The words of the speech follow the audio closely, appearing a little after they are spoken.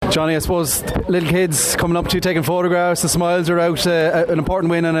Johnny, I suppose little kids coming up to you, taking photographs, the smiles are out. An important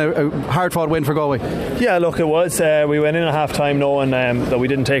win and a hard-fought win for Galway. Yeah, look, it was. We went in at half-time knowing that we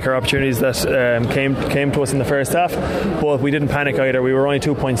didn't take our opportunities that came to us in the first half, but we didn't panic either. We were only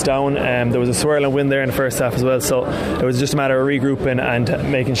 2 points down. There was a swirling wind there in the first half as well, so it was just a matter of regrouping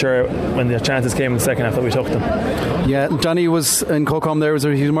and making sure when the chances came in the second half that we took them. Yeah, Johnny was in Cocom there.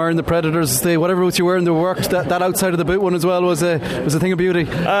 He was wearing the Predators. Whatever boots you were in, they worked. That outside of the boot one as well was a thing of beauty.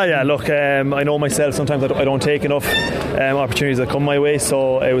 Yeah, look, I know myself sometimes I don't take enough opportunities that come my way,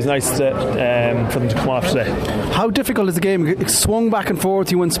 so it was nice for them to come off today. How difficult is the game? It swung back and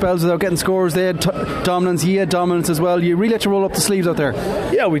forth. You win spells without getting scores. They had dominance. You had dominance as well. You really had to roll up the sleeves out there.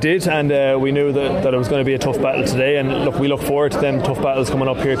 Yeah, we did, and we knew that it was going to be a tough battle today, and look, we look forward to them tough battles coming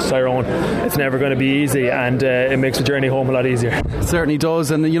up here to Tyrone. It's never going to be easy, and it makes the journey home a lot easier. It certainly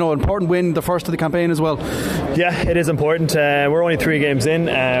does, and important win, the first of the campaign as well. Yeah, it is important. We're only 3 games in.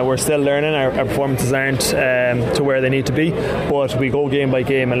 We're still learning. Our performances aren't to where they need to be, but we go game by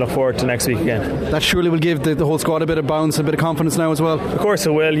game and look forward to next week again. That surely will give the whole squad a bit of bounce, a bit of confidence now as well. Of course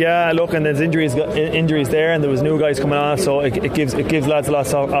it will. Yeah, look, and there's injuries there, and there was new guys coming on, so it gives lads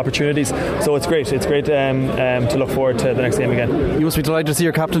lots of opportunities. So it's great. It's great to look forward to the next game again. You must be delighted to see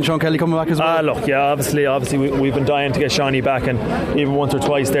your captain Sean Kelly coming back as well. Look, yeah, obviously we've been dying to get Shawnee back, and even once or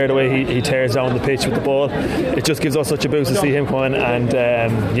twice there, the way he tears down the pitch with the ball, it just gives us such a boost to see him coming, and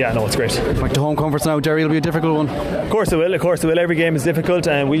it's great. Back to home comforts now, Jerry. It'll be a difficult one. Of course it will. Every game is difficult,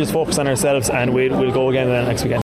 and we just focus on ourselves, and we'll go again next weekend.